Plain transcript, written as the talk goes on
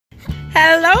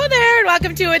Hello there and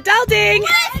welcome to Adulting with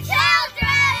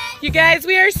Children. You guys,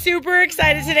 we are super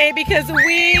excited today because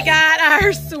we got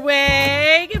our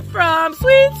swag from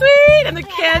Sweet Sweet and the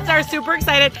kids are super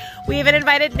excited. We even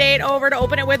invited Nate over to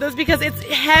open it with us because it's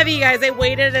heavy, guys. They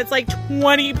weighed it. It's like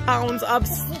 20 pounds of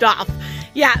stuff.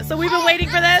 Yeah, so we've been waiting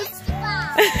for this.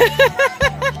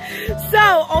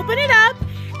 So open it up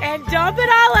and dump it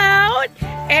all out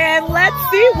and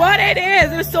let's see what it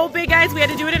is. It was so big, guys. We had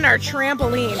to do it in our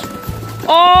trampoline.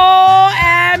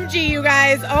 OMG, you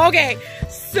guys. Okay,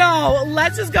 so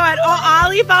let's just go ahead. Oh,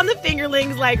 Ollie found the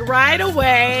fingerlings like right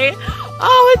away.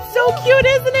 Oh, it's so cute,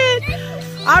 isn't it?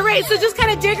 All right, so just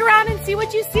kind of dig around and see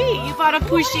what you see. You found a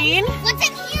pusheen. What's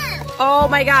in here? Oh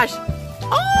my gosh.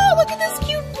 Oh, look at this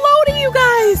cute floaty, you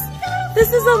guys.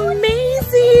 This is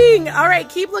amazing. All right,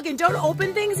 keep looking. Don't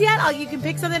open things yet. You can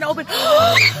pick something to open.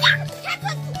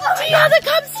 Yeah, the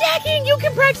cup stacking. You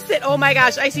can practice it. Oh my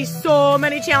gosh, I see so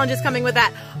many challenges coming with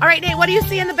that. All right, Nate, what do you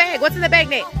see in the bag? What's in the bag,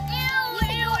 Nate?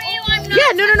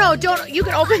 Yeah, no. Don't. You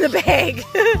can open the bag.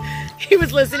 He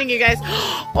was listening, you guys.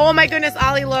 Oh my goodness,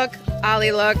 Ollie, look.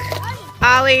 Ollie, look.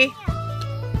 Ollie.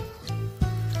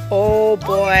 Oh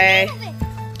boy.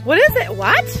 What is it?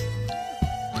 What?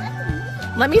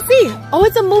 Let me see. Oh,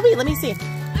 it's a movie. Let me see.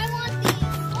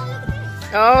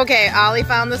 Okay, Ollie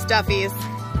found the stuffies.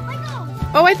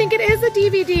 Oh, I think it is a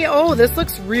DVD. Oh, this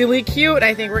looks really cute.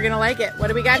 I think we're going to like it. What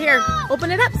do we got here? Open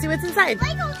it up. See what's inside.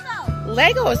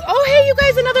 Legos. Oh, hey, you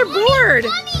guys, another board.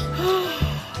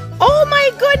 Oh,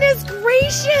 my goodness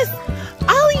gracious.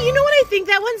 Ollie, you know what I think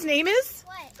that one's name is?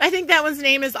 What? I think that one's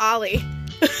name is Ollie.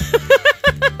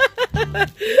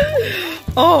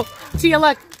 Oh, Tia,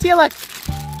 look. Tia, look.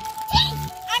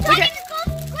 Okay.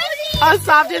 A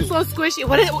soft and slow squishy.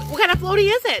 What kind of floaty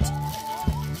is it?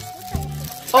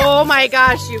 Oh my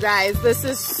gosh, you guys. This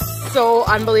is so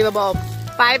unbelievable.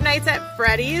 Five Nights at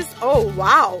Freddy's. Oh,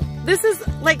 wow. This is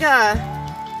like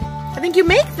I think you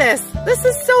make this. This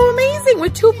is so amazing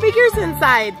with two figures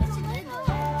inside.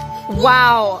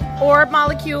 Wow. Orb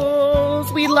molecules.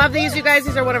 We love these, you guys.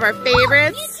 These are one of our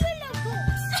favorites.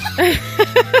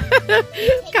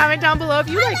 Comment down below if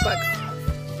you like books.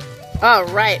 All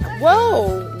right.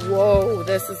 Whoa,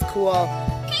 this is cool.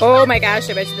 Oh my gosh,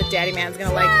 I bet you the daddy man's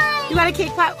gonna like. You got a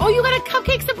cake pop. Oh, you got a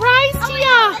cupcake surprise,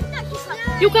 Tia.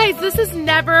 You guys, this is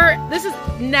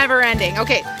never ending.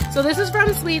 Okay, so this is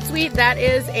from Sweet Sweet. That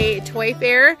is a toy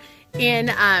fair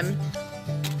in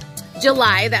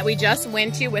July that we just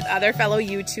went to with other fellow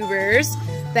YouTubers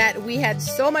that we had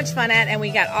so much fun at, and we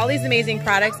got all these amazing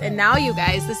products. And now, you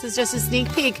guys, this is just a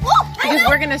sneak peek because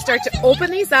we're gonna start to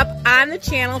open these up on the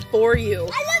channel for you. I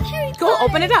love Harry Potter. Go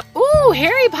open it up. Ooh,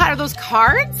 Harry Potter. Those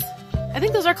cards? I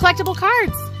think those are collectible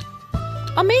cards.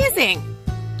 Amazing.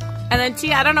 And then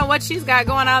Tia, I don't know what she's got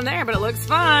going on there, but it looks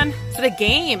fun. It's a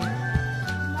game.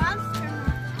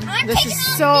 This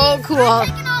is so cool.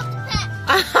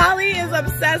 Holly is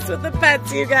obsessed with the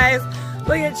pets, you guys.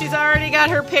 Look at, she's already got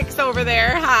her picks over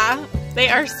there, huh? They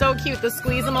are so cute. The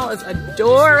Squeezable is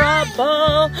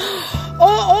adorable.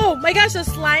 Oh my gosh, a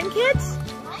slime kit?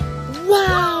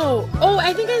 Wow. Oh,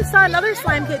 I think I saw another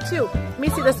slime kit too. Let me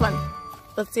see this one.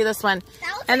 Let's see this one.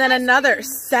 And then another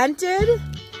scented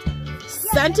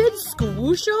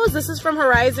squooshos. This is from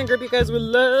Horizon Group. You guys would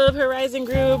love Horizon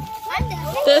Group.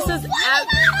 This is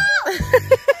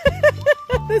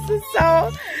this is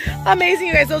so amazing,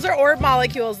 you guys. Those are orb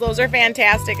molecules. Those are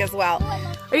fantastic as well.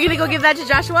 Are you gonna go give that to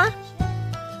Joshua?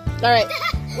 All right,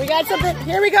 we got something.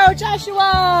 Here we go,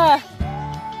 Joshua.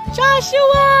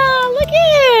 Joshua, look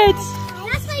it.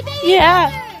 That's my baby.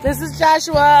 Yeah, this is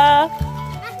Joshua.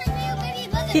 That's my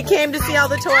baby. He came to see all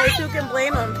the toys. Who can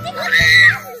blame him?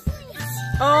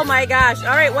 Oh my gosh.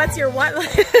 All right, what's your one?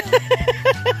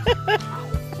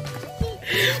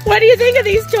 What do you think of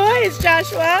these toys,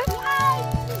 Joshua?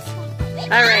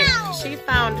 All right, she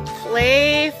found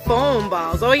play foam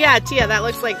balls. Oh yeah, Tia, that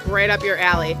looks like right up your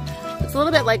alley. It's a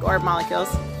little bit like orb molecules.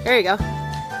 There you go.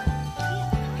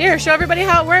 Here, show everybody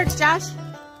how it works, Josh.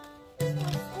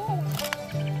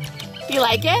 You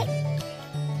like it?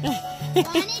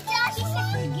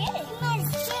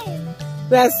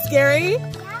 That's scary?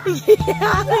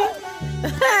 Yeah.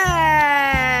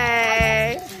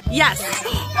 Hey. Yes.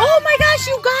 Oh my gosh,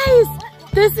 you guys.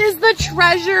 This is the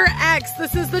Treasure X.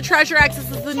 This is the Treasure X. This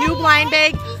is the new blind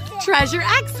bag Treasure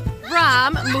X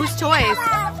from Moose Toys.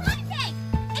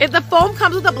 If the foam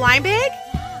comes with a blind bag?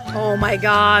 Oh my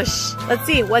gosh. Let's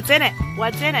see, what's in it?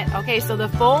 What's in it? Okay, so the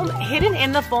foam, hidden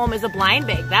in the foam is a blind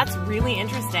bag. That's really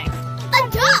interesting. A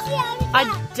duck. A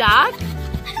duck?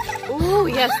 Ooh,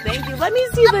 yes, thank you. Let me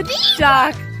see the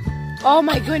duck. Oh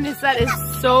my goodness, that is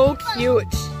so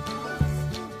cute.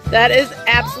 That is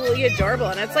absolutely adorable,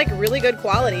 and it's like really good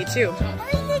quality too.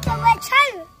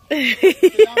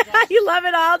 You love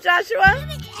it all, Joshua?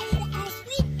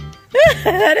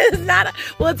 That is not a,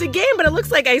 well, it's a game, but it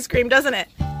looks like ice cream, doesn't it?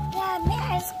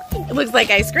 It looks like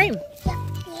ice cream.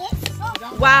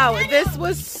 Wow, this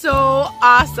was so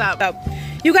awesome. So,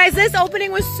 you guys, this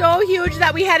opening was so huge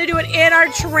that we had to do it in our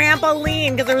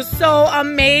trampoline because it was so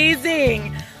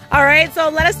amazing. All right, so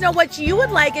let us know what you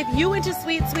would like if you went to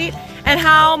Sweet Sweet and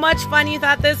how much fun you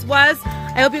thought this was.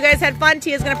 I hope you guys had fun.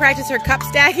 Tia's gonna practice her cup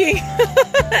stacking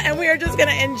and we are just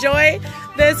gonna enjoy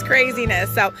this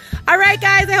craziness. So, all right,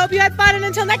 guys, I hope you had fun, and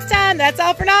until next time, that's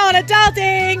all for now on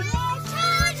Adulting.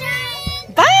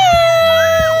 Bye!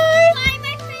 Bye,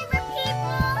 my favorite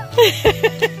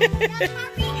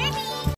people.